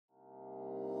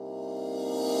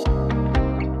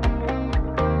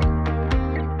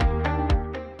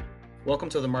Welcome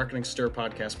to the Marketing Stir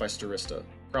podcast by Stirista,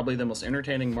 probably the most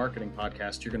entertaining marketing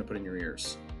podcast you're going to put in your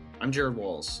ears. I'm Jared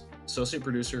Walls, associate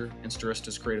producer and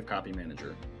Stirista's creative copy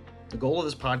manager. The goal of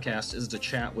this podcast is to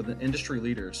chat with the industry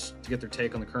leaders to get their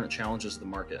take on the current challenges of the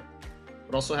market,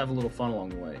 but also have a little fun along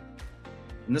the way.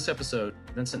 In this episode,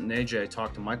 Vincent and AJ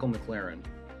talk to Michael McLaren,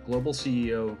 Global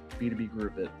CEO, B2B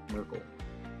Group at Merkle.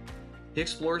 He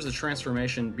explores the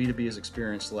transformation B2B has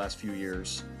experienced the last few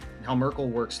years and how Merkle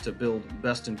works to build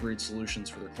best-in-breed solutions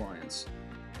for their clients.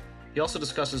 He also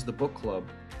discusses the book club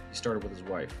he started with his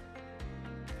wife.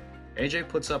 AJ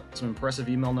puts up some impressive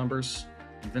email numbers,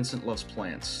 and Vincent loves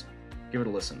plants. Give it a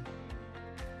listen.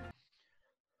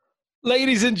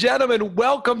 Ladies and gentlemen,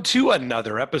 welcome to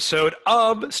another episode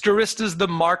of Stirista's The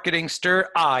Marketing Stir.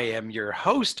 I am your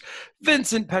host,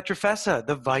 Vincent Pietrafesa,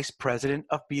 the Vice President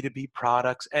of B2B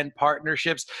Products and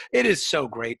Partnerships. It is so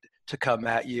great to come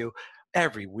at you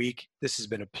every week. This has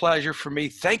been a pleasure for me.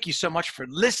 Thank you so much for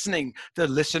listening. The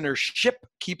listenership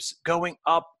keeps going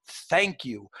up. Thank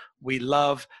you. We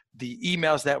love the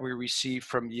emails that we receive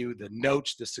from you, the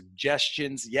notes, the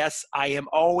suggestions. Yes, I am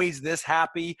always this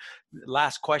happy.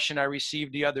 Last question I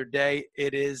received the other day,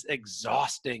 it is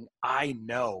exhausting. I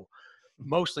know,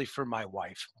 mostly for my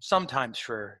wife, sometimes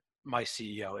for my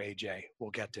CEO, AJ.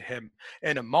 We'll get to him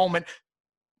in a moment.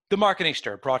 The Marketing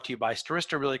Stir, brought to you by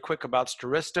Stirista. Really quick about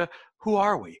Stirista. Who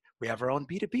are we? We have our own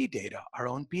B2B data, our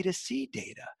own B2C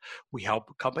data. We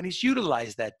help companies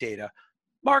utilize that data.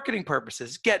 Marketing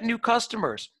purposes, get new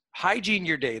customers, hygiene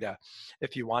your data.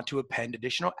 If you want to append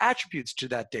additional attributes to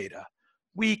that data,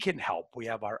 we can help. We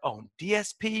have our own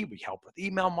DSP. We help with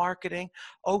email marketing,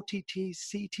 OTT,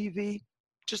 CTV,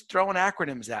 just throwing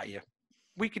acronyms at you.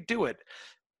 We could do it.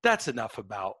 That's enough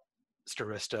about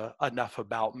Stirista, enough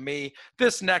about me.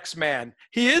 This next man,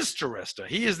 he is Stirista.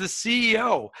 He is the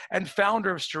CEO and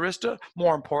founder of Stirista.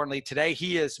 More importantly, today,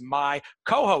 he is my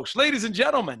co-host. Ladies and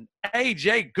gentlemen,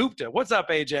 AJ Gupta. What's up,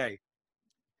 AJ?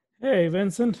 Hey,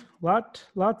 Vincent.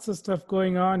 Lots of stuff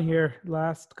going on here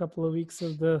last couple of weeks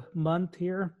of the month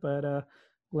here, but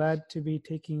glad to be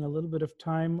taking a little bit of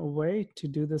time away to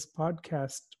do this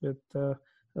podcast with a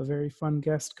very fun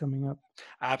guest coming up.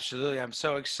 Absolutely. I'm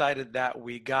so excited that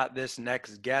we got this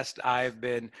next guest. I've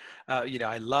been,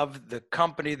 I love the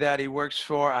company that he works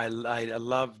for. I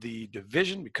love the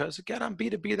division because, again, I'm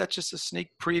B2B. That's just a sneak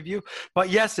preview. But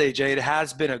yes, AJ, it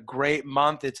has been a great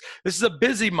month. This is a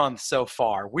busy month so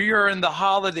far. We are in the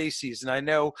holiday season. I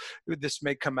know this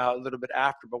may come out a little bit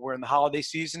after, but we're in the holiday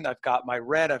season. I've got my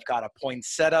red. I've got a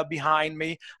poinsettia behind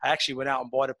me. I actually went out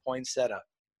and bought a poinsettia.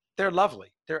 They're lovely.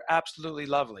 They're absolutely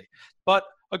lovely. But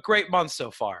a great month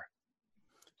so far.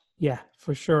 Yeah,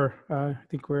 for sure. I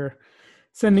think we're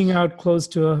sending out close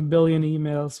to 1 billion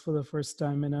emails for the first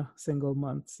time in a single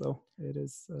month. So it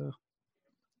is,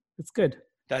 it's good.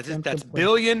 That's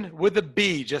billion with a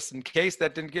B, just in case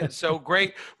that didn't get so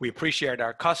great. We appreciate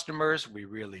our customers. We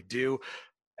really do.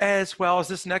 As well as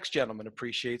this next gentleman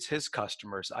appreciates his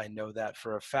customers. I know that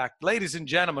for a fact. Ladies and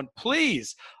gentlemen,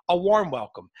 please, a warm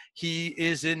welcome. He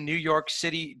is in New York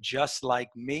City just like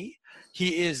me.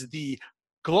 He is the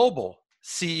global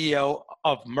CEO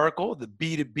of Merkle, the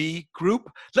B2B group.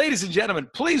 Ladies and gentlemen,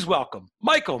 please welcome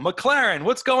Michael McLaren.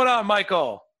 What's going on,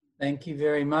 Michael? Thank you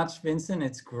very much, Vincent.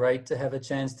 It's great to have a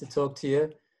chance to talk to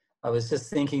you. I was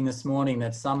just thinking this morning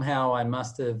that somehow I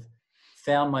must have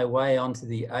found my way onto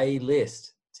the A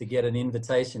list to get an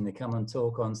invitation to come and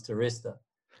talk on Stirista.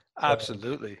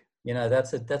 Absolutely.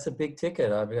 That's a big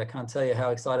ticket. I can't tell you how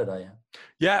excited I am.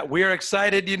 Yeah, we are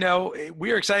excited.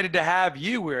 We are excited to have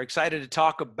you. We're excited to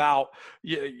talk about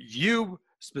you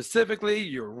specifically,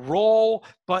 your role,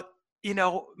 but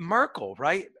Merkle,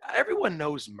 right? Everyone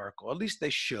knows Merkle. At least they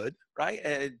should, right?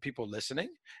 And people listening,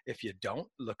 if you don't,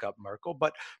 look up Merkle.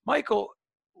 But Michael,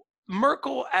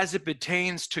 Merkle as it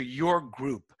pertains to your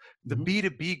group, the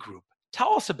B2B group,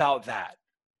 tell us about that.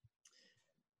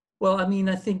 Well,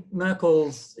 I think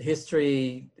Merkle's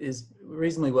history is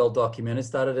reasonably well documented. It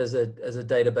started as a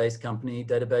database company,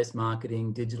 database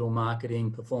marketing, digital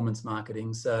marketing, performance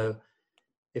marketing. So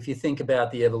if you think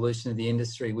about the evolution of the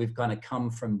industry, we've kind of come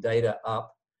from data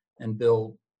up and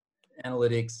built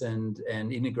analytics and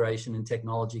integration and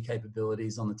technology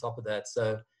capabilities on the top of that.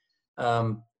 So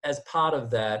as part of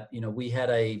that, we had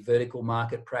a vertical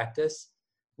market practice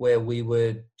where we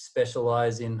would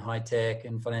specialize in high tech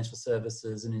and financial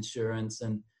services and insurance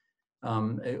and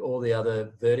all the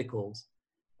other verticals.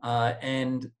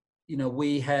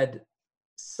 We had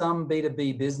some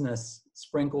B2B business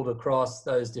sprinkled across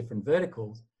those different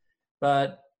verticals,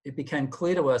 but it became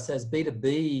clear to us as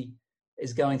B2B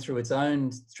is going through its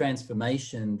own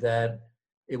transformation that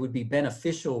it would be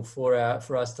beneficial for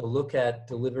us to look at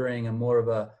delivering a more of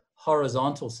a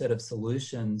horizontal set of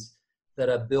solutions that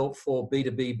are built for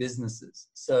B2B businesses.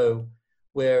 So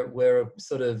we're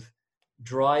sort of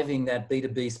driving that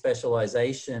B2B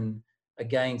specialization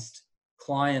against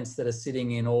clients that are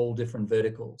sitting in all different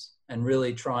verticals and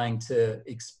really trying to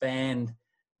expand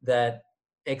that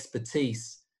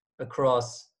expertise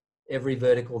across every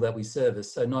vertical that we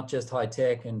service. So not just high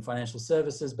tech and financial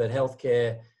services, but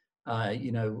healthcare,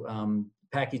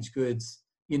 packaged goods,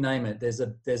 you name it.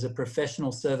 There's a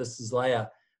professional services layer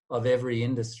of every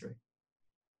industry.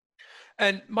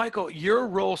 And Michael, your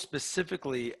role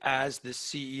specifically as the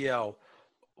CEO,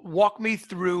 walk me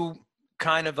through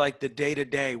kind of like the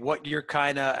day-to-day, what you're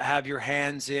kind of have your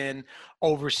hands in,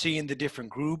 overseeing the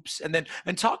different groups, and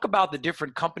talk about the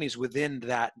different companies within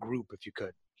that group, if you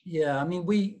could. Yeah, I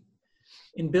mean,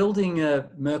 in building a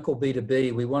Merkle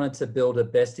B2B, we wanted to build a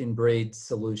best-in-breed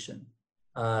solution.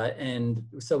 And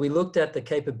so we looked at the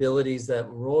capabilities that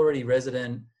were already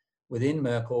resident within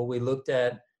Merkle. We looked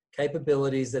at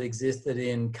capabilities that existed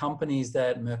in companies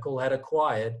that Merkle had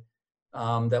acquired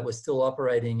that were still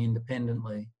operating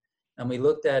independently. And we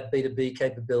looked at B2B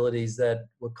capabilities that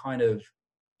were kind of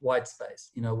white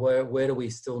space. Where do we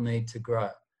still need to grow?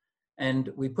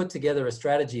 And we put together a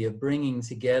strategy of bringing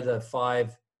together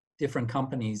 5 different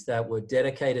companies that were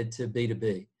dedicated to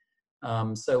B2B.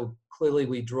 So clearly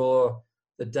we draw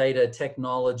the data,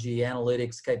 technology,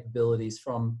 analytics capabilities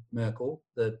from Merkle,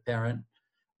 the parent.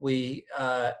 We,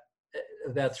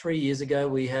 about 3 years ago,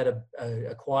 we had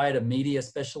acquired a media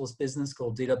specialist business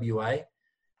called DWA,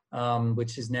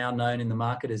 which is now known in the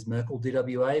market as Merkle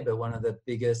DWA, but one of the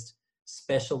biggest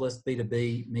specialist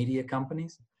B2B media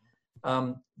companies.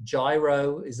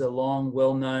 Gyro is a long,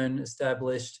 well-known,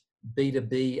 established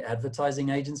B2B advertising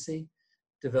agency,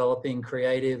 developing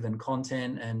creative and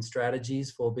content and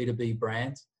strategies for B2B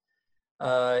brands.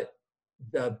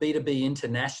 B2B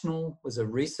International was a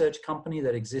research company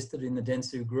that existed in the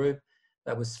Dentsu Group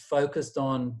that was focused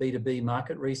on B2B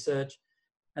market research.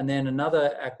 And then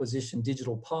another acquisition,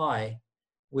 Digital Pie,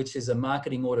 which is a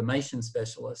marketing automation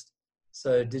specialist.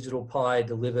 So Digital Pie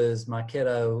delivers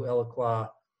Marketo, Eloqua,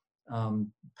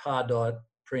 Pardot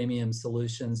premium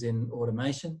solutions in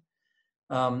automation.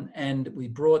 And we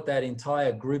brought that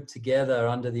entire group together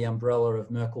under the umbrella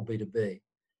of Merkle B2B.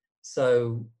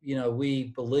 So,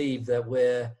 we believe that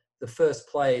we're the first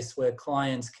place where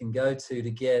clients can go to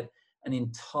get an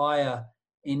entire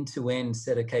end-to-end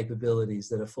set of capabilities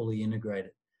that are fully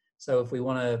integrated. So if we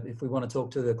want to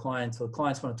talk to the clients, or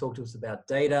clients want to talk to us about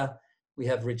data, we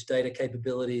have rich data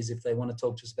capabilities. If they want to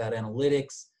talk to us about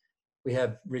analytics, we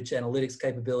have rich analytics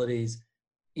capabilities,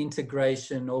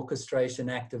 integration, orchestration,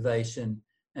 activation,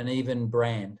 and even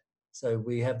brand. So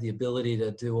we have the ability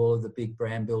to do all of the big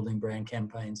brand building, brand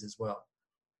campaigns as well.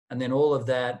 And then all of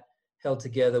that held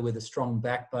together with a strong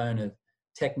backbone of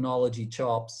technology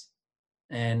chops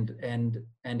and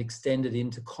extended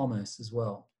into commerce as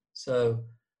well. So,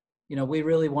 we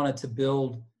really wanted to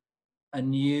build a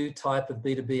new type of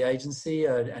B2B agency,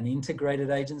 an integrated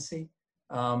agency,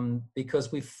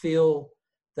 because we feel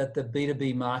that the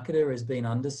B2B marketer has been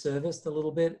underserviced a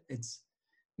little bit.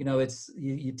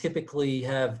 You typically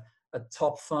have a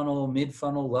top funnel, mid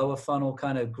funnel, lower funnel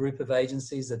kind of group of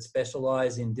agencies that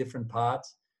specialize in different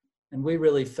parts. And we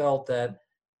really felt that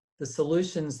the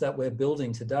solutions that we're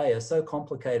building today are so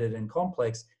complicated and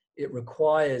complex, it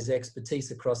requires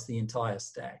expertise across the entire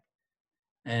stack.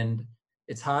 And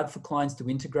it's hard for clients to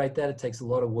integrate that. It takes a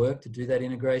lot of work to do that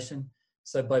integration.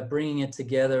 So by bringing it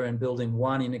together and building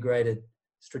one integrated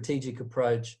strategic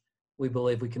approach, we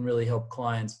believe we can really help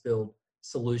clients build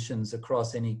solutions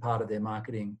across any part of their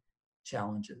marketing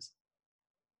challenges.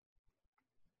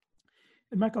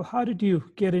 And Michael, how did you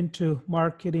get into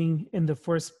marketing in the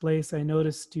first place? I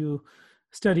noticed you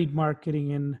studied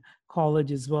marketing in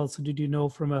college as well. So did you know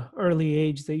from an early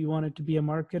age that you wanted to be a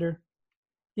marketer?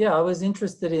 Yeah, I was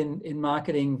interested in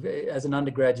marketing as an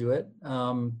undergraduate.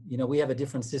 We have a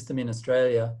different system in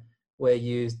Australia where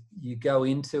you go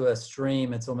into a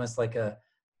stream. It's almost like a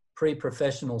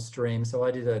pre-professional stream. So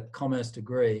I did a commerce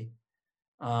degree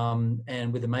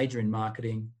and with a major in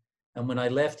marketing. And when I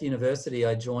left university,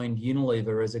 I joined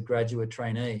Unilever as a graduate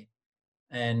trainee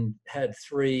and had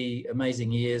 3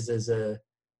 amazing years as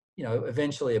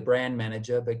eventually a brand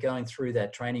manager, but going through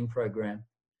that training program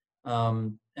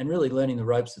and really learning the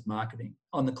ropes of marketing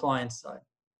on the client side.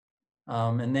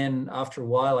 And then after a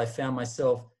while, I found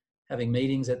myself having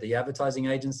meetings at the advertising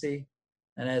agency.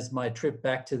 And as my trip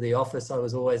back to the office, I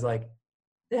was always like,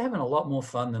 they're having a lot more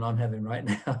fun than I'm having right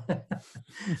now.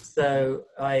 So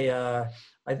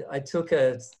I took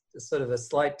a sort of a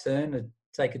slight turn,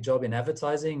 take a job in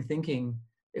advertising, thinking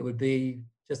it would be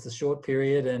just a short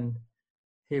period, and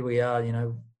here we are,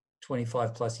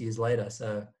 25 plus years later.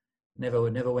 So never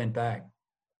went back.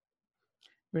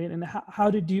 Great. And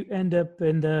how did you end up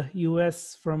in the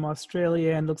US from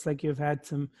Australia? And looks like you've had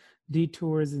some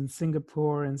detours in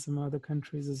Singapore and some other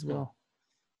countries as well.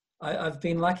 I've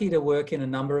been lucky to work in a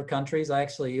number of countries. I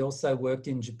actually also worked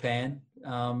in Japan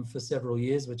for several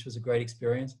years, which was a great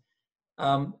experience.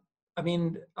 It's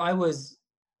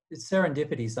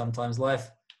serendipity sometimes.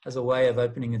 Life has a way of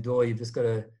opening a door. You've just got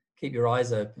to keep your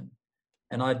eyes open.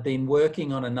 And I'd been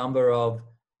working on a number of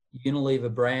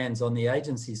Unilever brands on the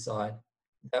agency side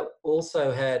that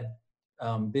also had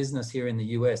business here in the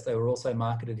US. They were also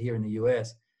marketed here in the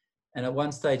US. And at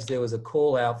one stage there was a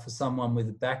call out for someone with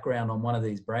a background on one of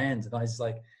these brands. And I was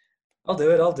like, I'll do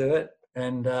it.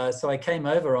 And so I came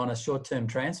over on a short-term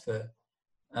transfer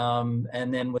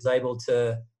and then was able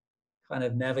to kind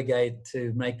of navigate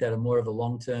to make that a more of a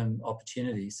long-term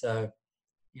opportunity. So,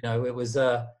 it was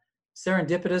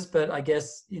serendipitous, but I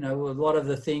guess, a lot of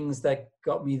the things that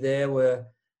got me there were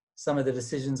some of the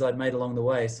decisions I'd made along the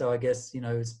way. So I guess, you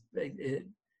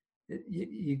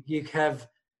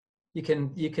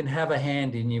can have a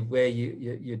hand in where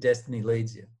your destiny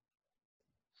leads you.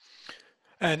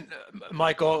 And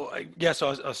Michael, yes,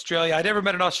 Australia. I never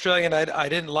met an Australian I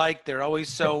didn't like. They're always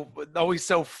so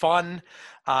fun.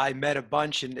 I met a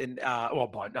bunch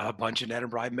a bunch in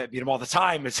Edinburgh. I meet them all the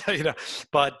time. It's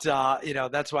but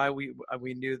that's why we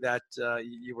knew that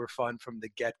you were fun from the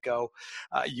get go.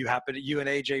 You and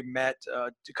AJ met a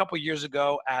couple of years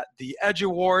ago at the Edge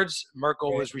Awards.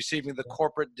 Merkle was receiving the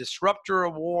Corporate Disruptor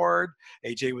Award.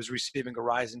 AJ was receiving a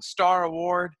Rising Star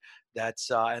Award.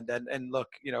 That's and look,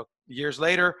 years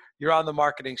later, you're on the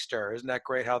Marketing Stir. Isn't that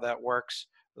great how that works?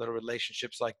 Little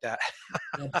relationships like that.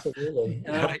 Absolutely.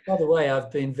 And by the way, I've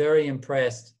been very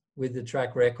impressed with the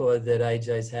track record that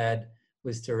AJ's had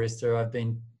with Stirista. I've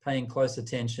been paying close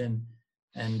attention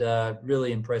and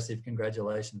really impressive.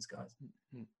 Congratulations, guys.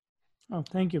 Oh,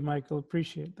 thank you, Michael.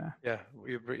 Appreciate that. Yeah,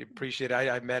 we appreciate it.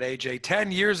 I met AJ 10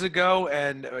 years ago,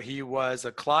 and he was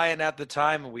a client at the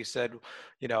time. And we said,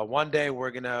 one day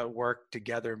we're going to work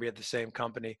together and be at the same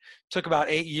company. Took about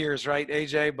 8 years, right,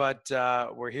 AJ? But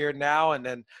we're here now. And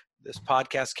then this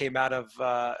podcast came out of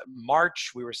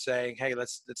March. We were saying, hey,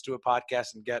 let's do a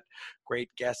podcast and get great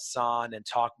guests on and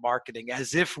talk marketing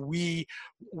as if we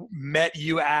met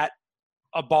you at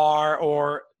a bar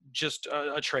or just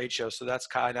a trade show. So that's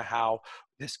kind of how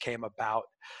this came about.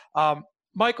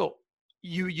 Michael,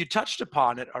 you touched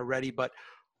upon it already, but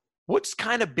what's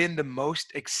kind of been the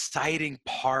most exciting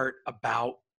part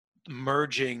about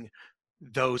merging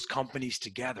those companies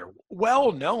together?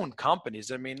 Well-known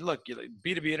companies. I mean, look,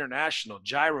 B2B International,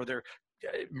 Gyro, they're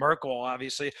Merkle,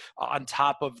 obviously, on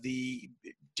top of the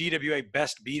DWA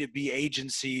best B2B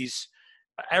agencies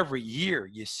every year.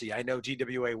 You see, I know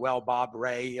DWA well. Bob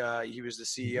Ray, he was the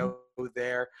CEO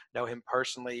there. Know him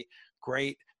personally.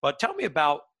 Great. But tell me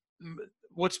about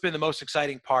what's been the most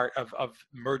exciting part of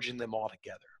merging them all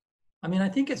together. I mean, I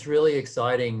think it's really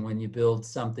exciting when you build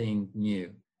something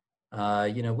new.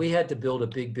 We had to build a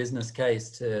big business case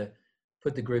to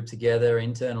put the group together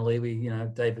internally.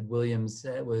 David Williams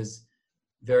was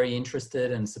very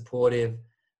interested and supportive,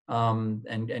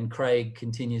 and Craig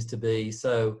continues to be.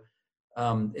 So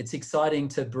it's exciting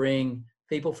to bring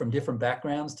people from different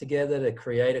backgrounds together to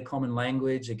create a common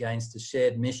language against a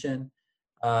shared mission.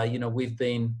 We've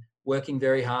been working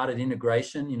very hard at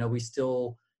integration. We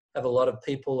still have a lot of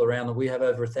people we have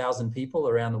over 1,000 people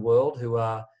around the world who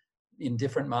are in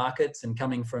different markets and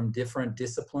coming from different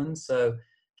disciplines. So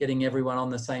getting everyone on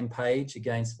the same page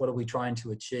against what are we trying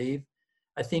to achieve.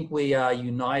 I think we are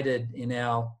united in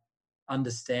our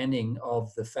understanding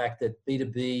of the fact that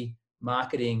B2B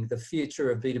marketing, the future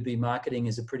of B2B marketing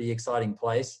is a pretty exciting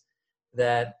place,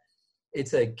 that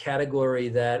it's a category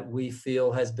that we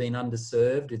feel has been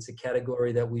underserved. It's a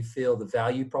category that we feel the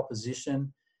value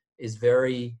proposition is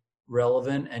very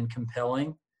relevant and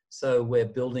compelling. So we're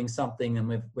building something,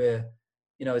 and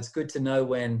it's good to know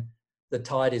when the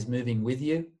tide is moving with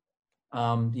you.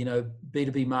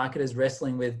 B2B marketers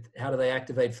wrestling with how do they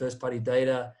activate first-party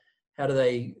data? How do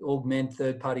they augment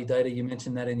third-party data? You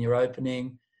mentioned that in your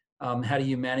opening. How do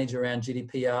you manage around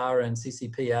GDPR and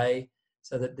CCPA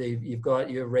so that you've got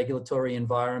your regulatory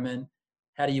environment?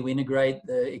 How do you integrate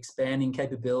the expanding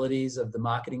capabilities of the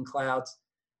marketing clouds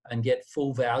and get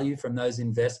full value from those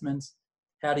investments?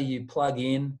 How do you plug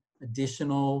in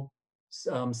additional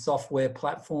software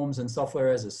platforms and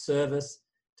software as a service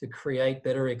to create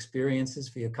better experiences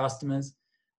for your customers?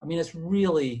 I mean, it's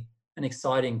really an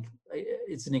exciting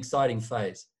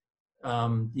phase.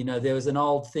 There was an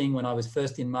old thing when I was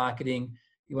first in marketing.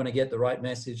 You want to get the right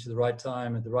message at the right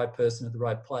time, at the right person, at the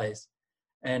right place.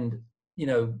 And,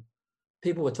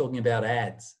 people were talking about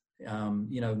ads.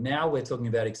 Now we're talking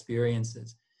about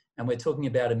experiences, and we're talking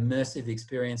about immersive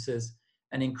experiences.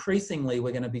 And increasingly,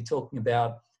 we're going to be talking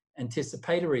about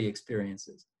anticipatory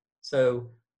experiences. So,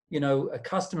 a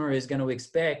customer is going to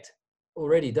expect,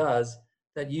 already does,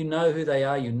 that you know who they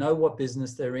are, you know what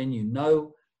business they're in, you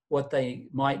know what they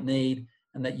might need,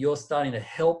 and that you're starting to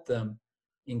help them,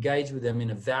 engage with them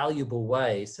in a valuable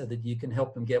way so that you can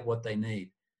help them get what they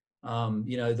need.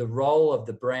 The role of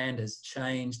the brand has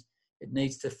changed. It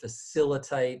needs to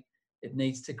facilitate, it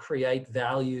needs to create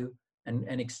value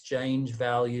and exchange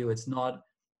value. It's not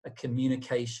a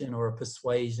communication or a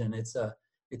persuasion. It's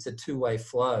a two-way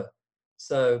flow.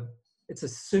 So it's a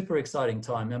super exciting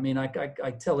time. I mean, I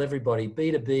tell everybody,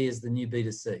 B2B is the new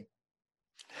B2C.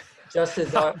 Just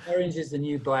as orange is the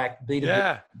new black, B2B.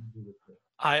 Yeah.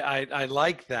 I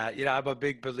like that. I'm a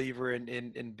big believer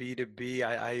in B2B.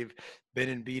 I've been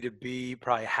in B2B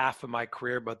probably half of my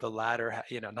career, but the latter,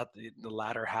 not the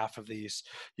latter half of these,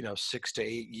 6 to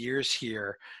 8 years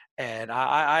here. And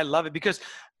I love it because,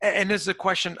 and this is a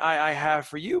question I have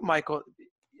for you, Michael.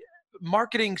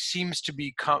 Marketing seems to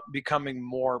be becoming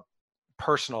more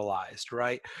personalized,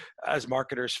 right? As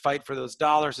marketers fight for those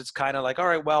dollars, it's kind of like, all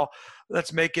right, well,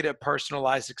 let's make it a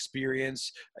personalized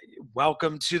experience.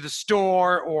 Welcome to the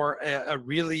store, or a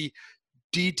really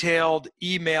detailed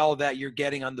email that you're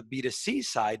getting on the B2C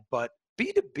side. But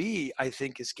B2B, I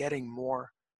think, is getting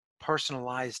more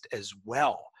personalized as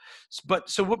well.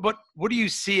 So what do you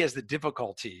see as the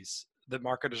difficulties that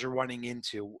marketers are running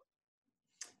into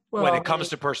when it comes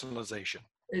to personalization?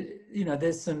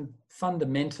 There's some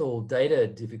fundamental data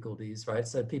difficulties, right?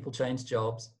 So people change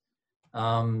jobs.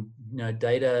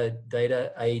 Data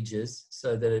ages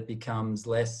so that it becomes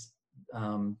less,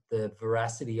 the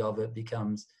veracity of it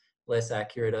becomes less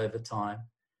accurate over time.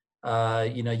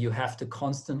 You have to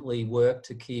constantly work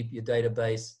to keep your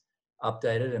database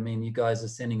updated. I mean, you guys are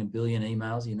sending 1 billion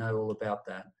emails, all about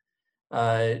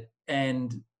that.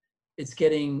 And it's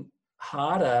getting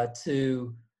harder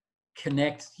to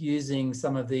connect using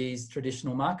some of these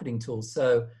traditional marketing tools.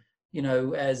 So,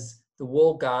 as the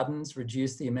walled gardens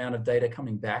reduce the amount of data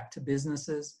coming back to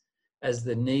businesses, as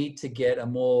the need to get a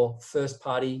more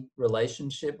first-party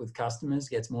relationship with customers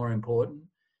gets more important,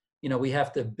 we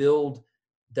have to build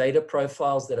data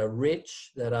profiles that are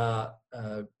rich, that are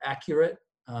accurate,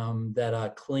 that are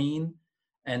clean,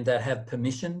 and that have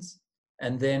permissions.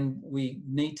 And then we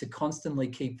need to constantly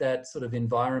keep that sort of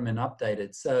environment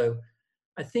updated. So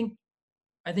I think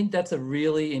that's a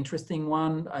really interesting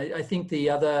one. I think the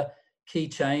other key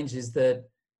change is that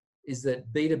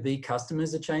B2B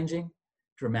customers are changing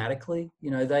dramatically.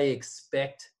 They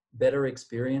expect better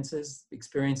experiences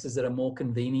that are more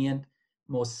convenient,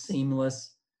 more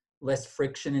seamless, less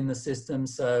friction in the system.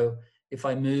 So if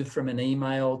I move from an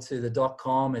email to the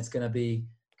 .com, it's going to be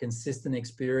consistent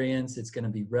experience. It's going to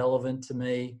be relevant to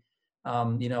me.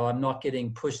 I'm not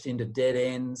getting pushed into dead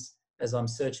ends as I'm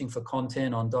searching for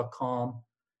content on .com.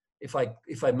 If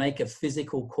I make a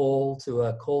physical call to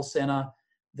a call center,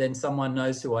 then someone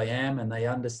knows who I am and they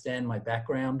understand my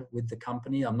background with the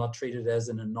company. I'm not treated as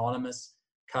an anonymous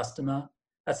customer.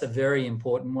 That's a very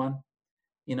important one.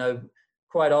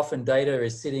 Quite often data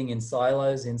is sitting in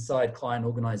silos inside client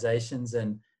organizations,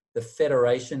 and the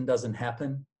federation doesn't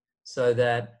happen so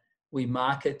that we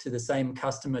market to the same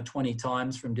customer 20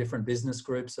 times from different business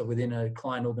groups or within a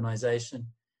client organization.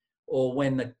 Or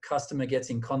when the customer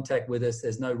gets in contact with us,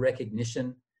 there's no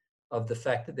recognition of the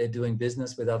fact that they're doing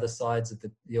business with other sides of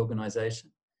the organization.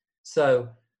 So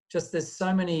just there's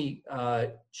so many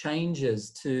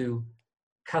changes to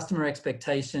customer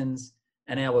expectations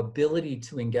and our ability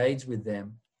to engage with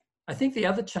them. I think the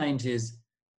other change is,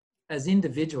 as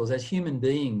individuals, as human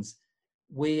beings,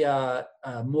 we are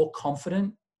more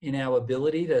confident in our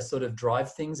ability to sort of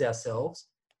drive things ourselves.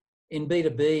 In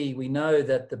B2B, we know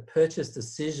that the purchase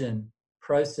decision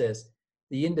process,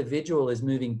 the individual is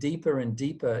moving deeper and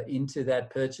deeper into that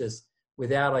purchase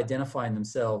without identifying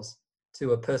themselves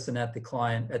to a person at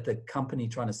the company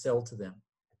trying to sell to them.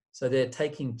 So they're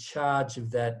taking charge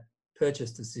of that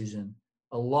purchase decision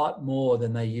a lot more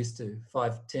than they used to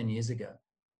 5-10 years ago.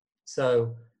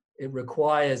 So it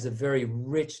requires a very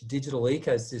rich digital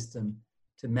ecosystem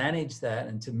to manage that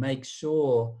and to make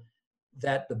sure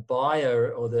that the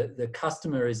buyer or the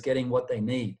customer is getting what they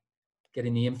need,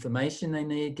 getting the information they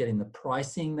need, getting the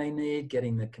pricing they need,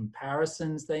 getting the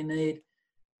comparisons they need,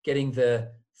 getting the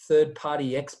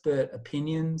third-party expert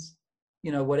opinions,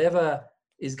 whatever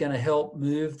is going to help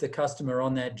move the customer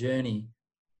on that journey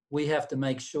we have to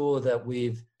make sure that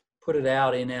we've put it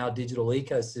out in our digital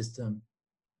ecosystem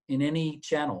in any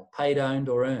channel, paid, owned,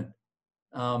 or earned,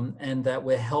 and that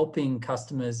we're helping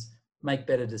customers make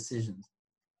better decisions.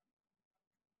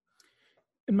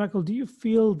 And Michael, do you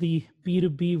feel the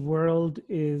B2B world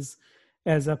is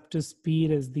as up to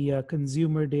speed as the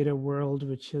consumer data world,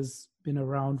 which has been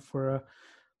around for a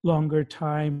longer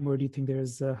time, or do you think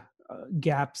there's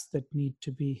gaps that need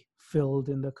to be filled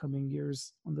in the coming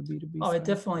years on the B2B side? I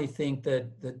definitely think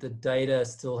that the data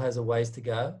still has a ways to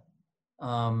go.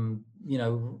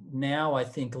 Now I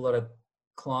think a lot of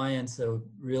clients are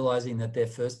realizing that their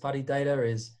first-party data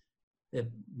is their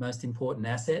most important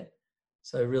asset.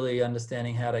 So really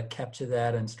understanding how to capture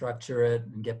that and structure it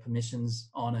and get permissions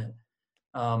on it.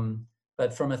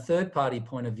 But from a third-party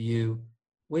point of view,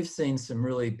 we've seen some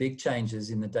really big changes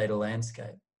in the data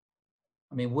landscape.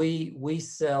 I mean, we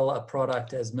sell a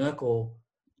product as Merkle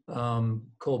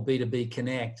called B2B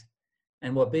Connect.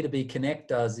 And what B2B Connect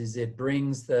does is it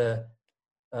brings the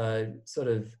sort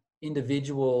of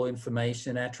individual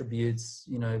information, attributes,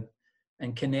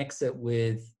 and connects it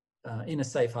with, in a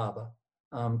safe harbor,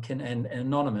 and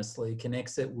anonymously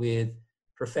connects it with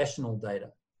professional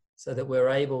data so that we're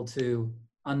able to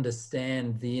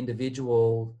understand the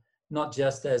individual, not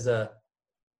just as a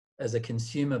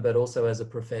consumer, but also as a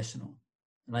professional.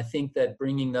 And I think that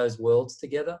bringing those worlds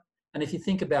together, and if you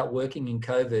think about working in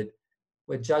COVID,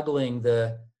 we're juggling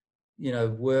the,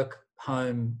 work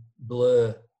home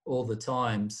blur all the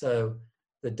time. So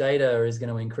the data is going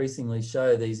to increasingly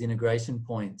show these integration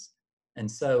points. And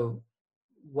so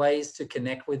ways to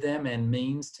connect with them and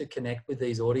means to connect with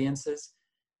these audiences,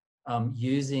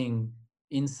 using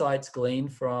insights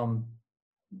gleaned from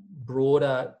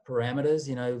broader parameters,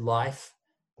 life,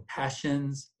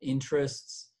 passions,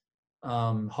 interests,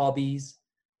 hobbies,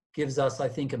 gives us, I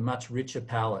think, a much richer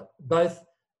palette, both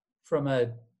from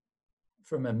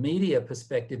a media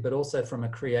perspective, but also from a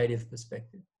creative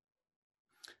perspective.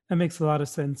 That makes a lot of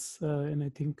sense. And I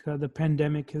think the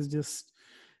pandemic has just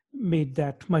made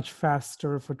that much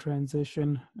faster of a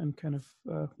transition and kind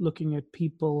of looking at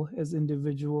people as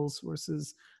individuals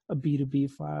versus a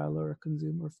B2B file or a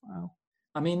consumer file.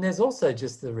 I mean, there's also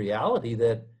just the reality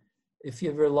that if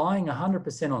you're relying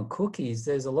 100% on cookies,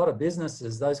 there's a lot of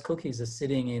businesses, those cookies are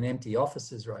sitting in empty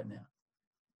offices right now.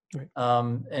 Right.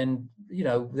 And,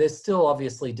 there's still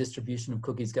obviously distribution of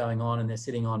cookies going on and they're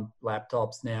sitting on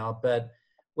laptops now, but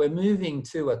we're moving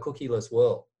to a cookieless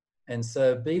world. And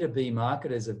so B2B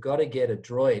marketers have got to get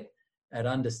adroit at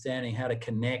understanding how to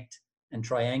connect and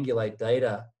triangulate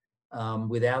data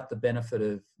without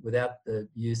the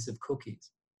use of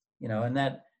cookies,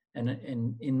 and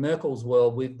in Merkle's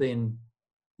world, we've been,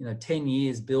 10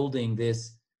 years building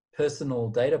this personal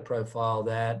data profile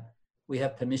that we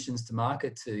have permissions to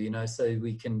market to, so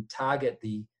we can target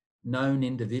the known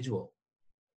individual.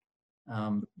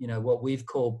 What we've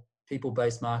called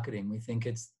people-based marketing. We think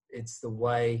it's the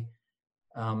way,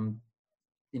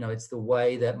 it's the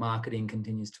way that marketing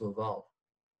continues to evolve.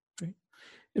 Great.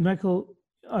 And Michael,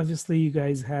 obviously you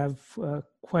guys have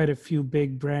quite a few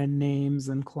big brand names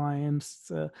and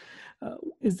clients.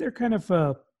 Is there kind of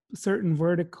a certain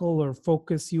vertical or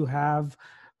focus you have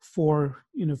for,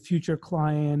 future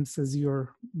clients as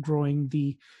you're growing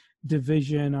the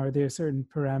division? Are there certain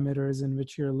parameters in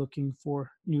which you're looking for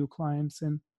new clients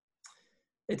in?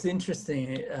 It's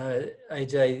interesting,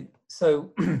 AJ.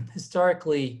 So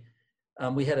historically,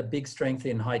 we had a big strength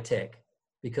in high tech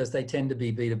because they tend to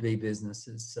be B2B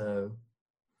businesses. So,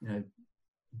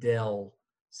 Dell,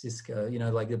 Cisco,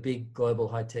 like the big global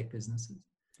high tech businesses.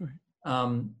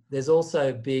 Right. There's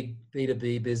also big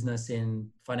B2B business in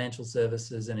financial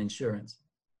services and insurance.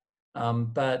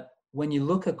 But when you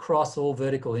look across all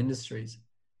vertical industries,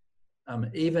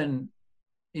 even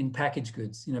in packaged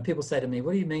goods, people say to me,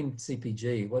 what do you mean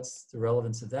CPG? What's the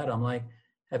relevance of that? I'm like,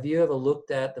 have you ever looked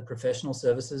at the professional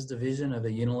services division of a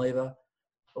Unilever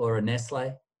or a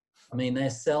Nestle? I mean, they're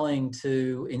selling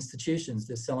to institutions,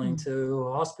 they're selling to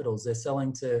hospitals, they're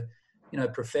selling to,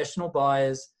 professional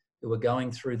buyers who are going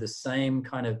through the same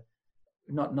kind of,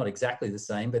 not exactly the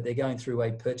same, but they're going through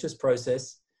a purchase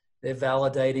process. They're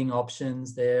validating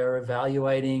options, they're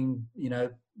evaluating,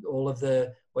 all of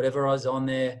the, whatever is on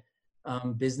their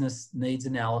business needs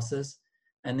analysis,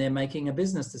 and they're making a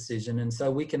business decision. And so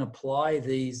we can apply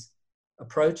these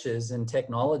approaches and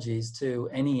technologies to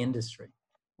any industry,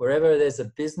 wherever there's a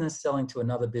business selling to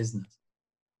another business.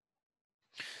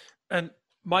 And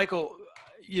Michael,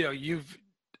 you've,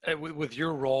 with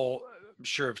your role, I'm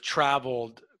sure have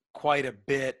traveled quite a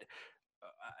bit,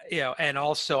 and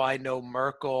also I know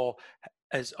Merkle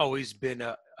has always been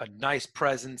a nice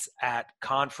presence at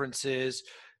conferences.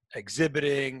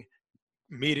 exhibiting,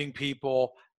 meeting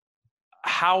people.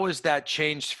 How has that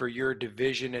changed for your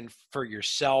division and for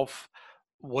yourself?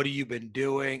 What have you been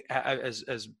doing?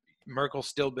 As Merkle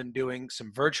still been doing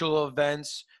some virtual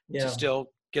events to Yeah.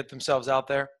 still get themselves out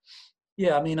there?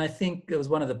 Yeah, I mean, I think it was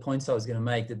one of the points I was going to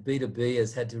make, that B2B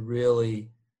has had to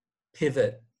really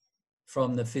pivot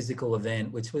from the physical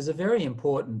event, which was a very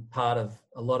important part of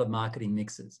a lot of marketing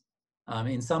mixes.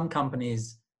 In some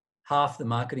companies, half the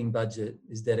marketing budget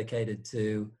is dedicated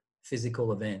to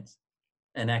physical events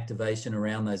and activation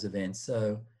around those events.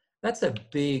 So that's a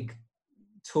big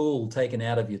tool taken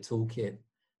out of your toolkit.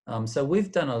 So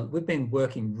we've been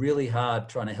working really hard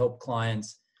trying to help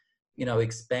clients,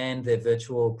 expand their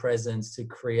virtual presence to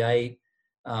create,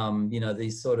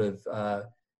 these sort of,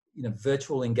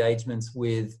 virtual engagements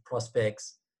with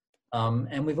prospects.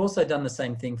 And we've also done the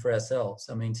same thing for ourselves.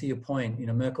 I mean, to your point,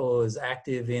 Merkle is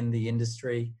active in the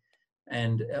industry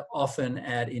and often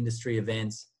at industry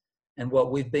events. And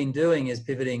what we've been doing is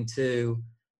pivoting to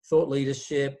thought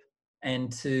leadership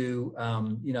and to,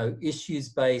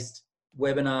 issues-based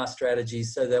webinar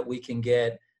strategies so that we can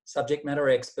get subject matter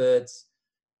experts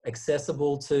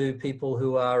accessible to people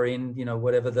who are in,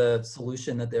 whatever the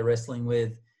solution that they're wrestling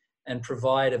with, and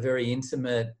provide a very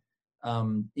intimate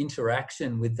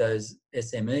interaction with those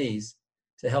SMEs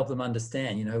to help them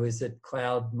understand, is it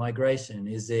cloud migration?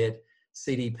 Is it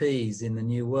CDPs in the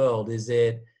new world? Is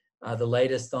it the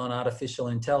latest on artificial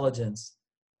intelligence?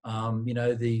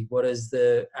 What is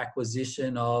the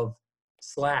acquisition of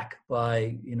Slack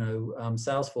by,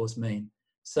 Salesforce mean?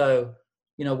 So,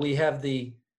 we have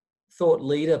the thought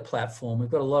leader platform. We've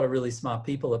got a lot of really smart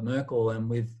people at Merkle, and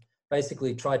we've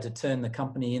basically tried to turn the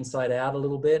company inside out a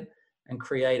little bit and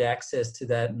create access to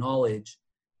that knowledge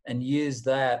and use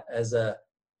that as a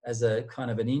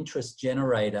kind of an interest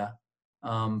generator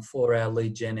for our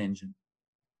lead gen engine.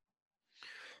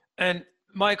 And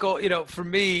Michael, for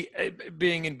me,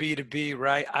 being in B2B,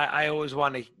 right, I always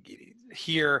want to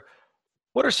hear,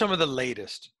 what are some of the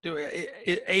latest?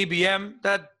 ABM,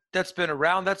 that's been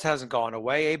around, that hasn't gone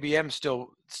away. ABM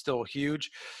still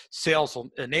huge. Sales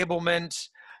enablement,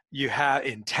 you have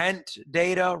intent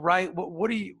data, right?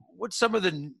 What's some of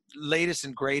the latest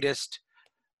and greatest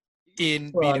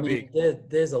in Well, B2B? I mean,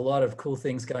 there's a lot of cool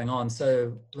things going on.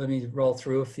 So let me roll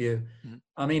through a few. Mm-hmm.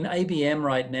 I mean, ABM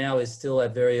right now is still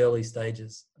at very early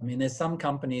stages. I mean, there's some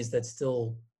companies that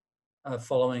still are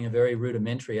following a very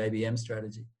rudimentary ABM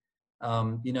strategy.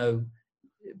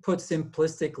 Put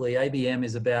simplistically, ABM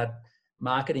is about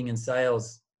marketing and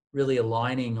sales really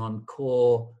aligning on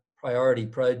core priority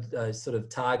sort of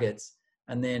targets,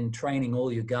 and then training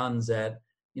all your guns at,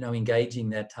 engaging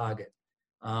that target.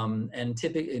 And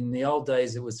typically in the old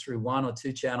days, it was through one or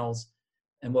two channels.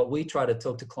 And what we try to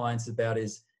talk to clients about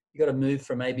is you got to move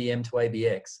from ABM to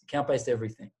ABX, account-based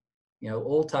everything,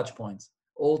 all touch points,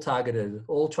 all targeted,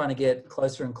 all trying to get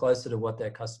closer and closer to what their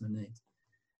customer needs.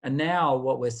 And now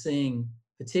what we're seeing,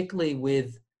 particularly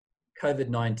with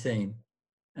COVID-19,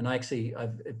 and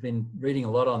I've been reading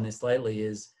a lot on this lately,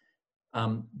 is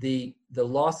the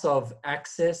loss of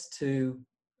access to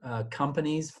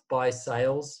companies by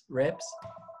sales reps.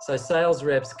 So sales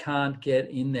reps can't get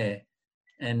in there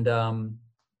and,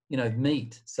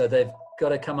 meet. So they've got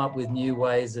to come up with new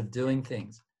ways of doing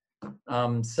things.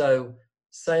 So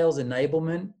sales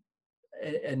enablement,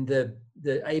 and the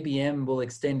ABM will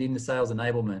extend into sales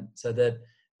enablement, so that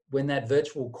when that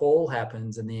virtual call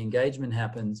happens and the engagement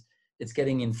happens, it's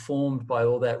getting informed by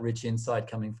all that rich insight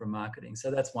coming from marketing. So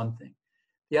that's one thing.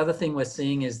 The other thing we're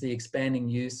seeing is the expanding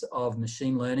use of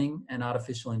machine learning and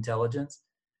artificial intelligence.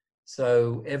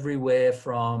 So everywhere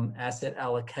from asset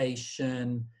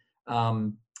allocation,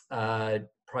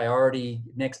 priority,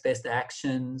 next best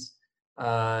actions,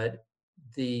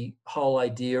 the whole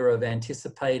idea of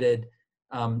anticipated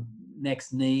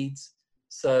next needs.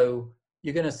 So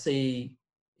you're going to see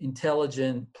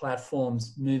intelligent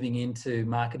platforms moving into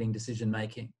marketing decision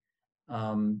making.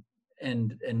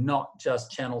 And not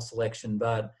just channel selection,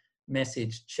 but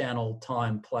message, channel,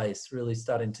 time, place, really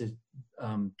starting to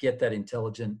get that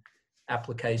intelligent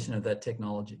application of that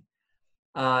technology.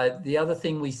 The other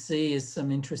thing we see is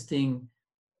some interesting,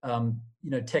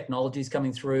 technologies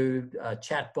coming through,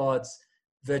 chatbots,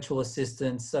 virtual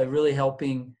assistants, so really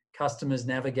helping customers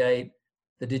navigate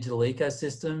the digital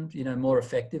ecosystem, more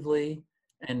effectively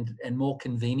and more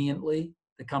conveniently.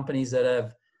 The companies that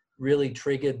have really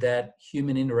triggered that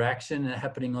human interaction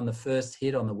happening on the first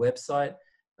hit on the website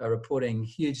are reporting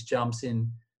huge jumps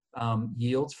in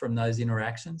yields from those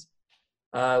interactions.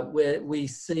 Where we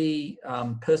see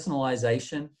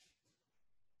personalization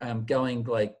going,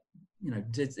 like,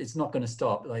 it's not going to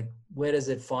stop. Like, where does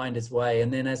it find its way?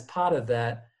 And then as part of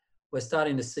that, we're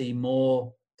starting to see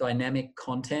more dynamic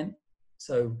content.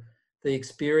 So the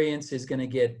experience is going to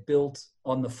get built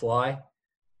on the fly.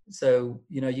 So,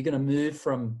 you're going to move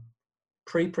from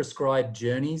pre-prescribed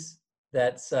journeys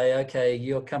that say, okay,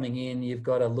 you're coming in, you've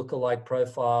got a lookalike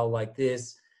profile like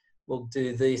this, we'll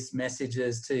do these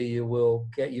messages to you, we'll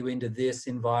get you into this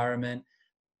environment,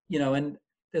 and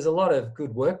there's a lot of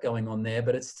good work going on there,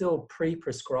 but it's still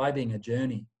pre-prescribing a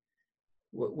journey.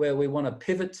 Where we want to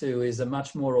pivot to is a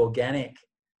much more organic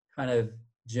kind of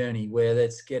journey where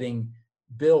that's getting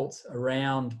built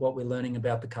around what we're learning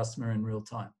about the customer in real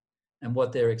time and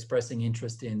what they're expressing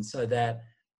interest in, so that,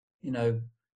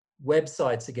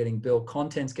 websites are getting built,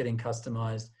 content's getting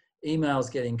customized,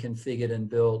 emails getting configured and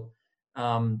built,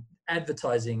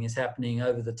 advertising is happening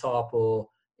over the top or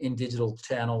in digital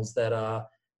channels that are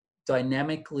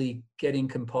dynamically getting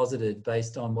composited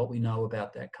based on what we know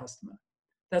about that customer.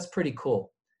 That's pretty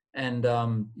cool. And,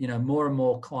 more and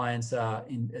more clients are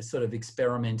sort of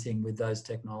experimenting with those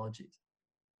technologies.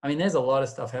 I mean, there's a lot of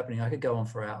stuff happening. I could go on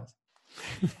for hours.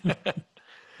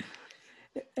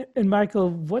 And Michael,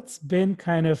 what's been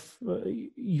kind of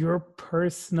your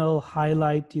personal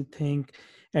highlight, you think,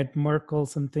 at Merkle,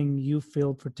 something you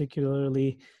feel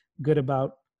particularly good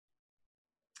about?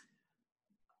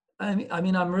 I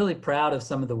mean, I'm really proud of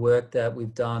some of the work that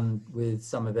we've done with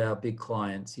some of our big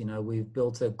clients. We've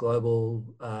built a global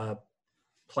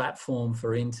platform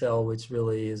for Intel, which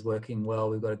really is working well.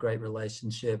 We've got a great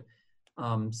relationship,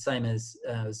 same as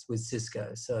with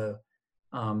Cisco. So,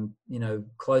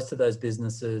 close to those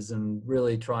businesses and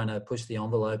really trying to push the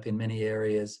envelope in many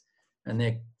areas. And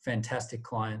they're fantastic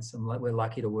clients, and we're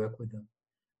lucky to work with them.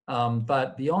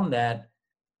 But beyond that,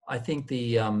 I think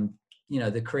the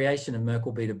creation of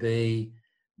Merkle B2B,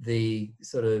 the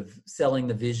sort of selling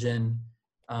the vision,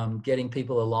 getting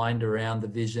people aligned around the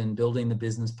vision, building the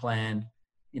business plan.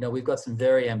 We've got some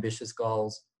very ambitious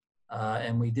goals,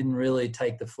 and we didn't really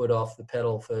take the foot off the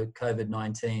pedal for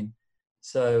COVID-19.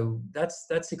 So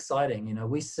that's exciting.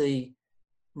 We see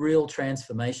real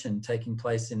transformation taking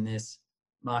place in this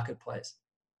marketplace,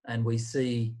 and we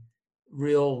see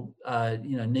real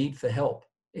need for help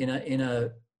in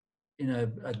a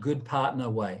good partner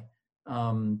way,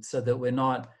 so that we're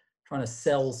not trying to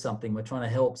sell something, we're trying to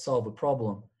help solve a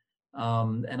problem.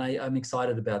 And I'm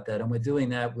excited about that. And we're doing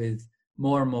that with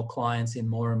more and more clients in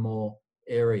more and more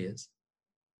areas.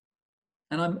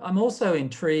 And I'm also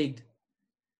intrigued.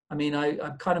 I mean,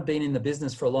 I've kind of been in the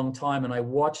business for a long time, and I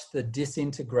watched the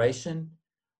disintegration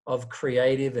of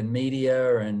creative and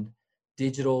media and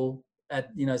digital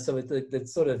so the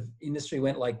sort of industry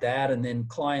went like that, and then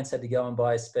clients had to go and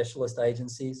buy specialist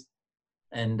agencies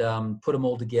and put them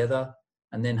all together.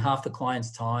 And then half the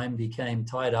client's time became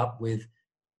tied up with,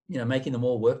 making them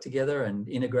all work together and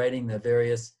integrating the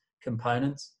various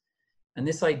components. And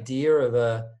this idea of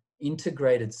a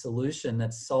integrated solution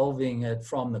that's solving it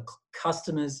from the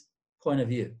customer's point of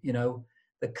view.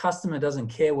 The customer doesn't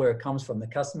care where it comes from. The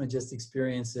customer just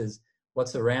experiences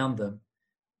what's around them.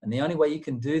 And the only way you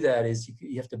can do that is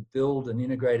you have to build an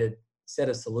integrated set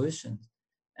of solutions,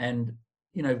 and,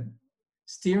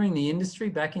 steering the industry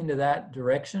back into that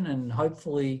direction, and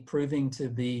hopefully proving to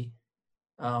be,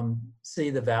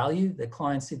 see the value, the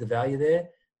clients see the value there.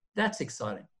 That's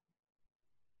exciting.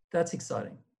 That's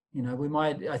exciting.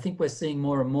 I think we're seeing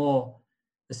more and more,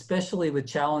 especially with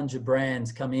challenger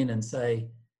brands, come in and say,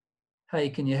 hey,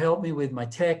 can you help me with my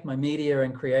tech, my media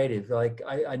and creative? Like,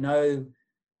 I know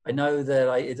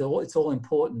that it's all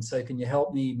important. So can you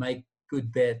help me make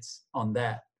good bets on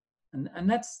that? And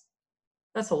that's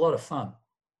a lot of fun.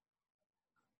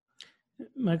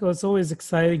 Michael, it's always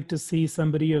exciting to see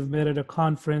somebody you've met at a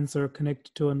conference or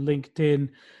connected to on LinkedIn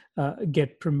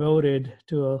get promoted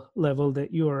to a level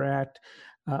that you are at.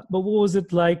 But what was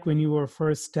it like when you were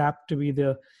first tapped to be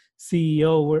the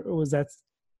CEO? Was that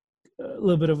a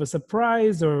little bit of a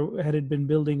surprise, or had it been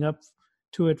building up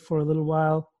to it for a little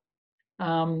while?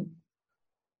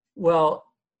 Well,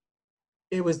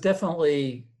 it was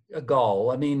definitely a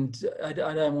goal. I mean, I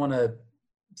don't want to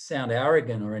sound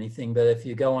arrogant or anything, but if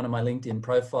you go onto my LinkedIn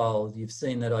profile, you've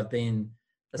seen that I've been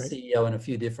a CEO in a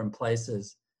few different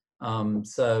places.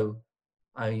 So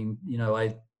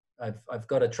I've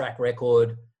got a track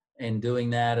record in doing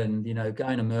that, and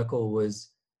going to Merkle was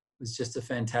just a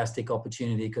fantastic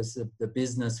opportunity, because the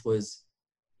business was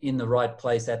in the right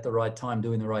place at the right time,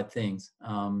 doing the right things,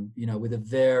 with a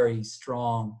very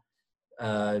strong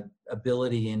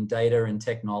ability in data and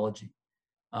technology.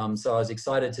 So I was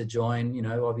excited to join.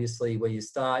 Obviously where you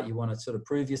start, you want to sort of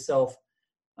prove yourself.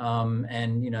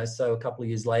 And so a couple of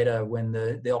years later, when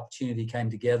the opportunity came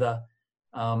together,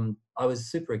 I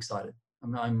was super excited.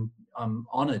 I'm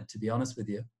honored, to be honest with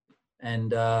you.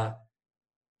 And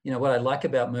what I like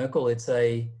about Merkle, it's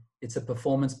a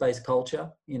performance-based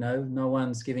culture. No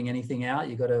one's giving anything out.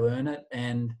 You got to earn it,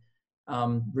 and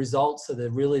results are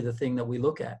really the thing that we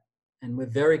look at. And we're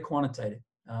very quantitative.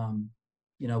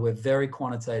 We're very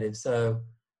quantitative. So,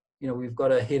 we've got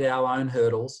to hit our own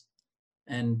hurdles.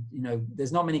 And,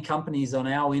 there's not many companies on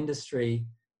our industry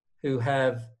who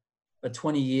have a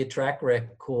 20-year track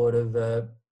record of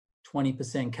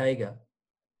 20% CAGR,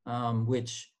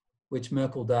 which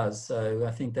Merkle does. So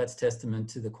I think that's testament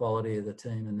to the quality of the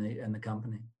team and the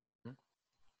company.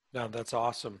 No, that's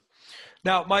awesome.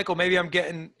 Now, Michael, maybe I'm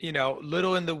getting,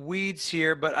 little in the weeds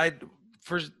here, but I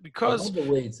love the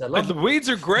weeds. The weeds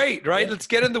are great, right? Yeah. Let's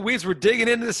get in the weeds. We're digging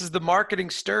into this. Is the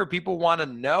marketing stir. People want to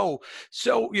know.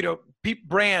 So,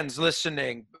 brands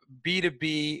listening,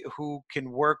 B2B, who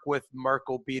can work with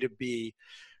Merkle B2B,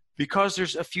 because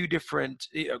there's a few different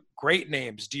great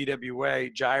names,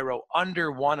 DWA, Gyro,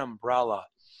 under one umbrella.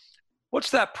 What's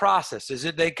that process? Is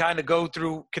it they kind of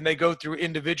can they go through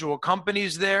individual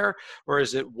companies there, or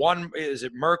is it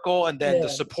Merkle and then the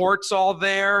support's all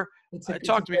there?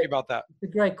 Talk to me about that. It's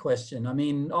a great question. I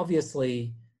mean,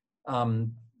 obviously,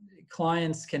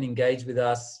 clients can engage with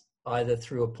us either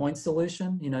through a point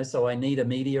solution, so I need a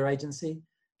media agency.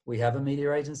 We have a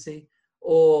media agency,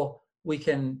 or we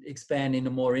can expand into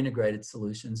more integrated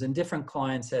solutions. And different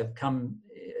clients have come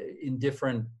in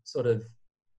different sort of,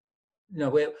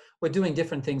 we're doing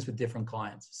different things with different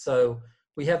clients. So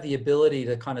we have the ability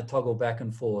to kind of toggle back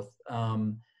and forth.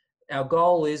 Our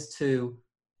goal is to,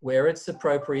 where it's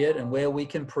appropriate and where we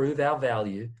can prove our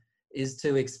value, is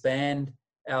to expand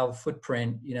our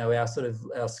footprint,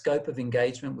 our scope of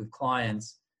engagement with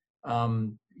clients.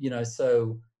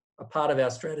 So a part of our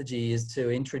strategy is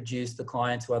to introduce the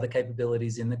client to other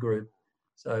capabilities in the group.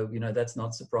 So, that's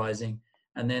not surprising.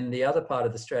 And then the other part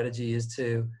of the strategy is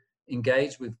to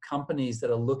engage with companies that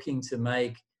are looking to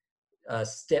make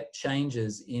step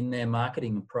changes in their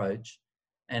marketing approach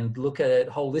and look at it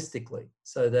holistically.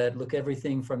 So that look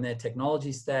everything from their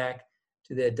technology stack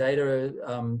to their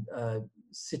data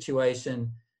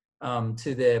situation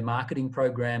to their marketing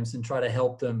programs, and try to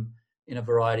help them in a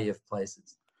variety of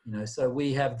places. So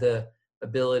we have the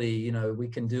ability, we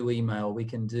can do email, we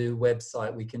can do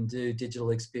website, we can do digital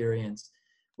experience,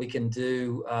 we can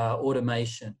do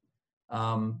automation,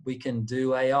 we can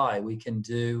do AI, we can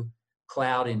do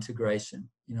cloud integration.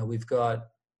 We've got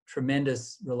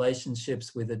tremendous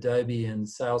relationships with Adobe and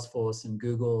Salesforce and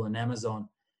Google and Amazon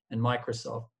and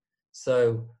Microsoft.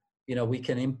 So, we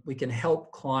can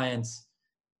help clients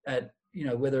at,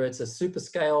 whether it's a super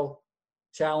scale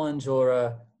challenge or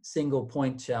a single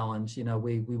point challenge.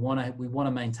 We want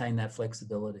to maintain that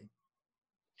flexibility.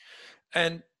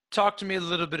 And talk to me a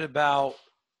little bit about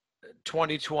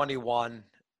 2021,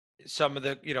 some of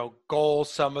the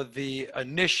goals, some of the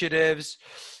initiatives,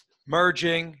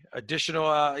 merging,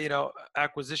 additional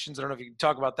acquisitions. I don't know if you can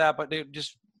talk about that, but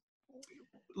just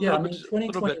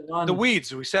little bit, the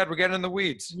weeds. We said we're getting in the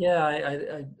weeds.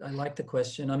 Yeah, I like the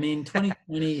question. I mean,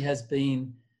 2020 has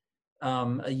been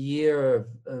a year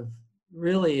of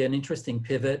really an interesting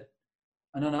pivot.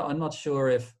 I don't know. I'm not sure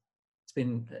if it's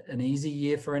been an easy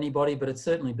year for anybody, but it's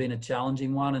certainly been a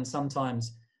challenging one. And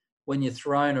sometimes when you're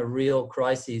thrown a real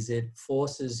crisis, it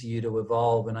forces you to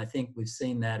evolve. And I think we've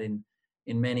seen that in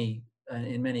many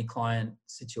client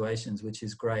situations, which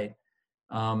is great.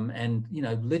 And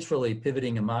literally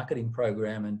pivoting a marketing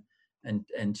program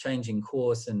and changing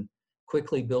course and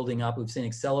quickly building up. We've seen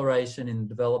acceleration in the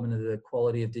development of the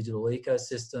quality of digital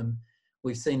ecosystem.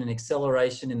 We've seen an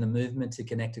acceleration in the movement to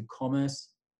connected commerce.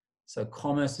 So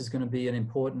commerce is going to be an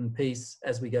important piece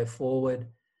as we go forward,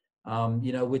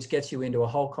 which gets you into a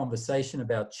whole conversation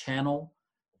about channel,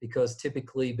 because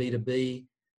typically B2B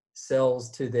sells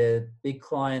to their big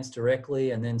clients directly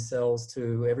and then sells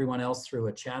to everyone else through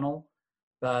a channel.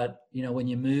 But, when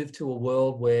you move to a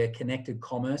world where connected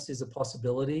commerce is a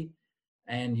possibility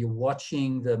and you're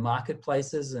watching the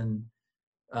marketplaces and,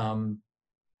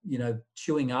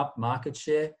 chewing up market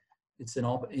share, it's an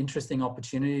interesting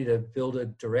opportunity to build a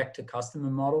direct-to-customer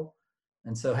model.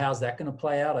 And so how's that going to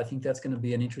play out? I think that's going to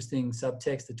be an interesting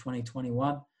subtext of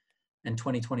 2021 and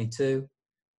 2022.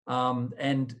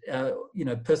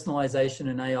 Personalization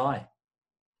and AI.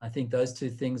 I think those two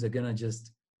things are going to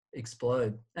just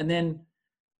explode. And then,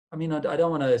 I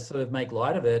don't want to sort of make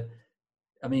light of it.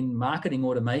 Marketing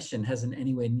automation hasn't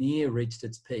anywhere near reached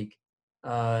its peak.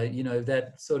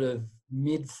 That sort of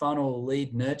mid-funnel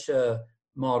lead nurture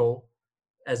model,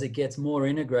 as it gets more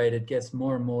integrated, gets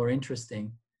more and more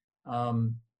interesting.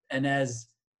 And as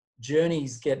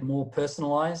journeys get more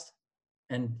personalized,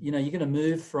 and you're going to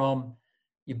move from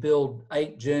you build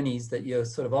 8 journeys that you're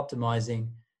sort of optimizing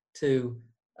to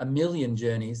 1 million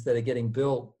journeys that are getting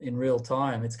built in real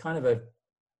time. It's kind of a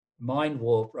mind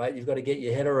warp, right? You've got to get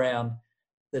your head around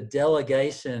the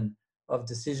delegation of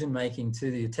decision making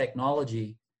to the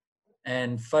technology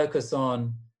and focus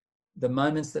on the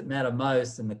moments that matter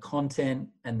most and the content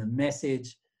and the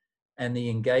message and the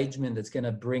engagement that's going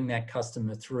to bring that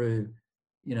customer through,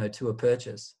 to a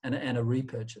purchase and a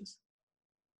repurchase.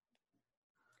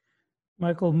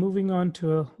 Michael, moving on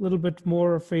to a little bit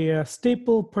more of a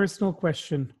staple personal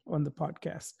question on the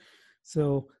podcast.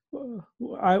 So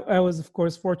I was, of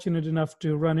course, fortunate enough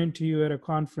to run into you at a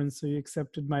conference, so you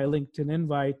accepted my LinkedIn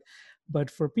invite. But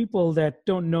for people that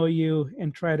don't know you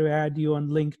and try to add you on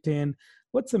LinkedIn,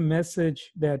 what's a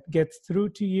message that gets through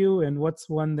to you, and what's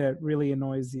one that really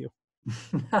annoys you?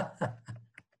 I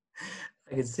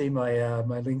can see my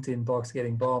my LinkedIn box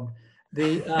getting bombed.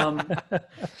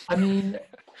 I mean,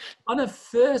 on a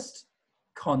first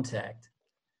contact,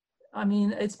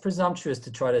 it's presumptuous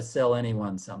to try to sell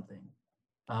anyone something.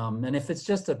 And if it's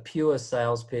just a pure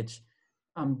sales pitch,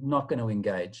 I'm not going to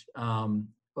engage,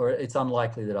 or it's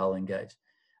unlikely that I'll engage.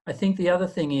 I think the other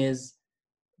thing is,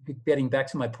 getting back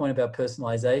to my point about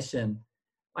personalization,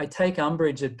 I take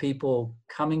umbrage at people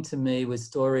coming to me with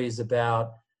stories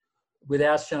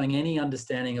without showing any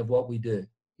understanding of what we do,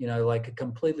 like a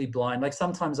completely blind. Like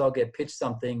sometimes I'll get pitched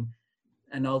something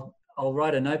and I'll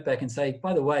write a note back and say,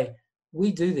 by the way,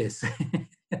 we do this.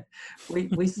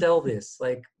 we sell this.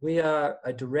 Like, we are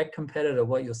a direct competitor.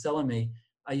 What you're selling me,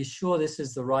 are you sure this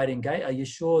is the right engage? Are you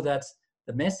sure that's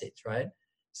the message, right?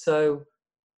 So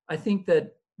I think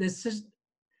that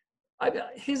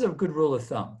here's a good rule of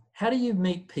thumb. How do you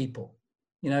meet people?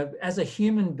 As a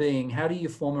human being, how do you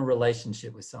form a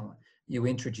relationship with someone? You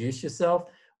introduce yourself.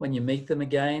 When you meet them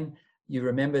again, you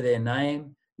remember their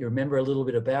name, you remember a little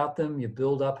bit about them, you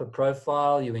build up a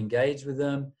profile, you engage with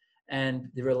them, and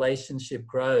the relationship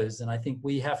grows. And I think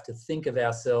we have to think of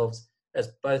ourselves as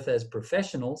both as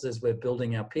professionals, as we're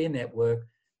building our peer network,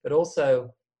 but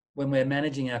also when we're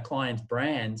managing our clients'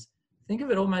 brands, think of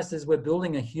it almost as we're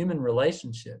building a human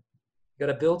relationship. You've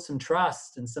got to build some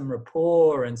trust and some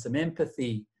rapport and some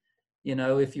empathy,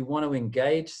 if you want to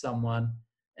engage someone,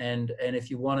 and if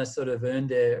you want to sort of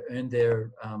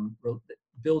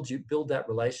build that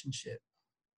relationship.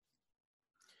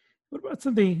 What about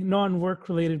something non-work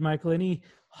related, Michael? Any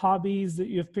hobbies that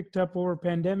you've picked up over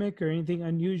pandemic, or anything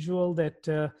unusual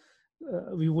that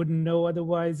we wouldn't know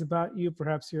otherwise about you?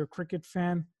 Perhaps you're a cricket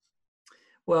fan.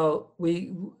 Well,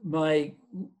 my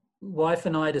wife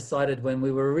and I decided when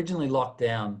we were originally locked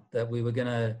down that we were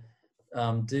going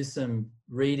to do some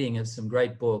reading of some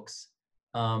great books.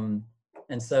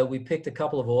 And so we picked a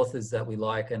couple of authors that we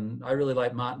like, and I really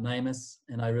like Martin Amis,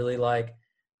 and I really like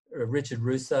Richard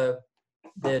Russo.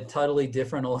 They're totally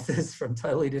different authors from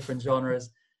totally different genres.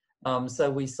 So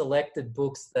we selected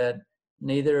books that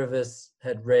neither of us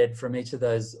had read from each of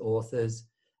those authors,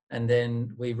 and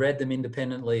then we read them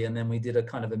independently, and then we did a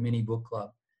kind of a mini book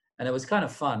club. And it was kind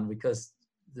of fun because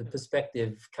the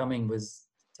perspective coming was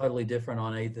totally different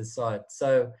on either side.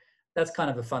 So that's kind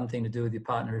of a fun thing to do with your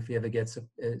partner if you ever get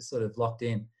sort of locked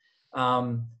in.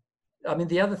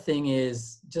 The other thing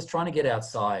is just trying to get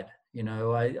outside.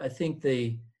 I think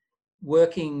the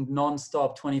working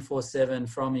nonstop 24/7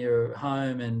 from your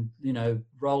home and,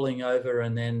 rolling over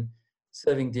and then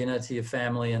serving dinner to your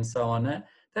family and so on,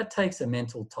 that takes a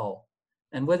mental toll.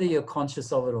 And whether you're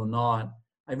conscious of it or not,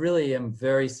 I really am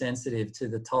very sensitive to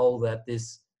the toll that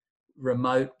this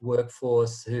remote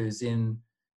workforce who's in,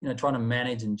 trying to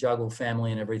manage and juggle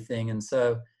family and everything. And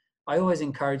so I always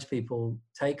encourage people,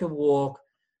 take a walk,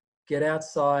 get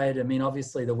outside.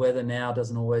 Obviously the weather now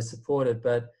doesn't always support it,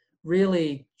 but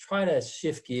really try to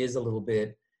shift gears a little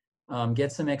bit,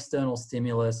 get some external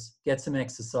stimulus, get some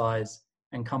exercise,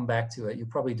 and come back to it. You'll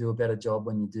probably do a better job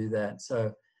when you do that.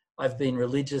 So I've been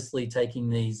religiously taking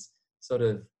these sort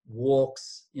of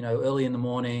walks, early in the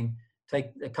morning,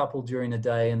 take a couple during the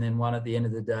day, and then one at the end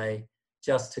of the day,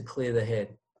 just to clear the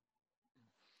head.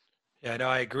 Yeah, no,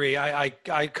 I agree. I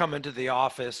come into the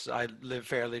office, I live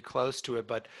fairly close to it,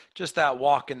 but just that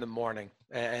walk in the morning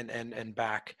and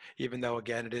back, even though,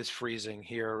 again, it is freezing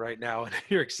here right now in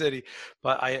New York City.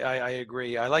 But I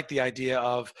agree. I like the idea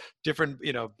of different,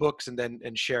 books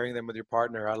and sharing them with your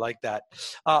partner. I like that.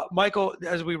 Michael,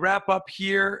 as we wrap up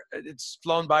here, it's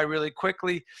flown by really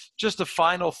quickly. Just a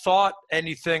final thought,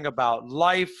 anything about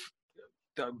life,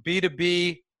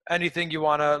 B2B, anything you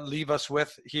want to leave us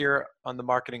with here on the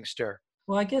Marketing Stir?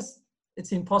 Well, I guess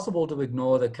it's impossible to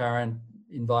ignore the current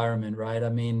environment, right?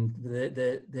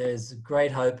 There's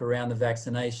great hope around the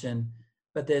vaccination.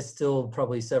 but there's still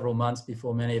probably several months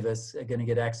before many of us are going to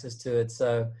get access to it.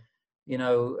 So,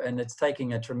 and it's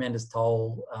taking a tremendous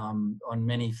toll on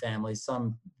many families,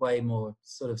 some way more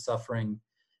sort of suffering.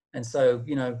 And so,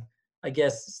 I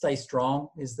guess stay strong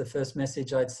is the first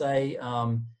message I'd say.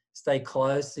 Stay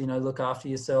close, look after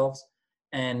yourselves,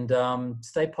 and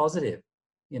stay positive,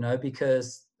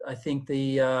 because I think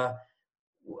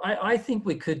I think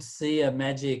we could see a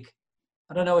magic.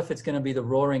 I don't know if it's going to be the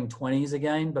roaring 20s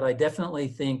again, but I definitely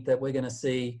think that we're going to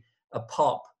see a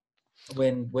pop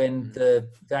when the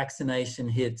vaccination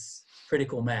hits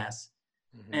critical mass.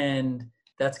 Mm-hmm. And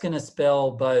that's going to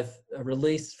spell both a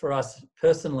release for us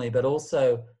personally, but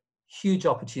also huge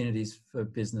opportunities for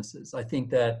businesses. I think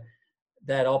that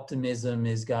optimism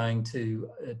is going to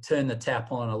turn the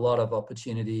tap on a lot of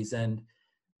opportunities, and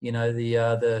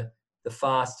the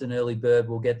fast and early bird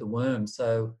will get the worm.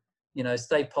 So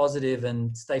stay positive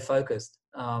and stay focused,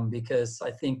 because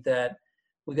I think that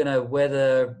we're going to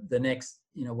weather the next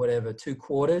 2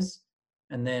 quarters,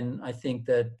 and then I think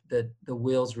that the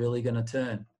wheel's really going to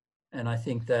turn. And I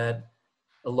think that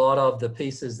a lot of the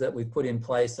pieces that we've put in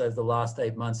place over the last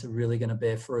 8 months are really going to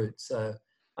bear fruit. So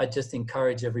I just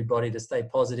encourage everybody to stay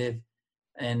positive,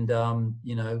 and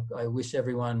I wish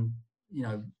everyone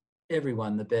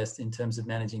the best in terms of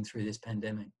managing through this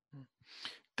pandemic.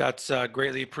 That's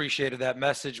greatly appreciated, that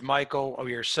message, Michael.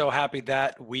 We are so happy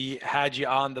that we had you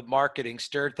on the Marketing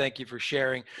Stir. Thank you for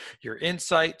sharing your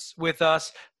insights with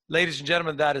us. Ladies and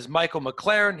gentlemen, that is Michael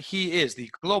McLaren. He is the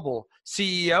global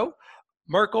CEO,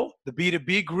 Merkle, the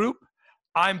B2B group.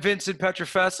 I'm Vincent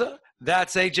Pietrafesa.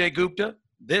 That's AJ Gupta.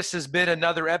 This has been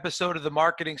another episode of the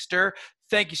Marketing Stir.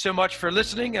 Thank you so much for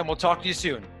listening, and we'll talk to you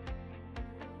soon.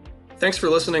 Thanks for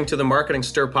listening to the Marketing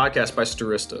Stir podcast by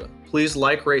Stirista. Please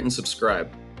like, rate, and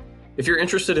subscribe. If you're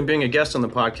interested in being a guest on the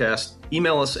podcast,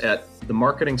 email us at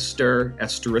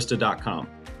themarketingstir@stirista.com.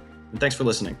 And thanks for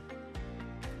listening.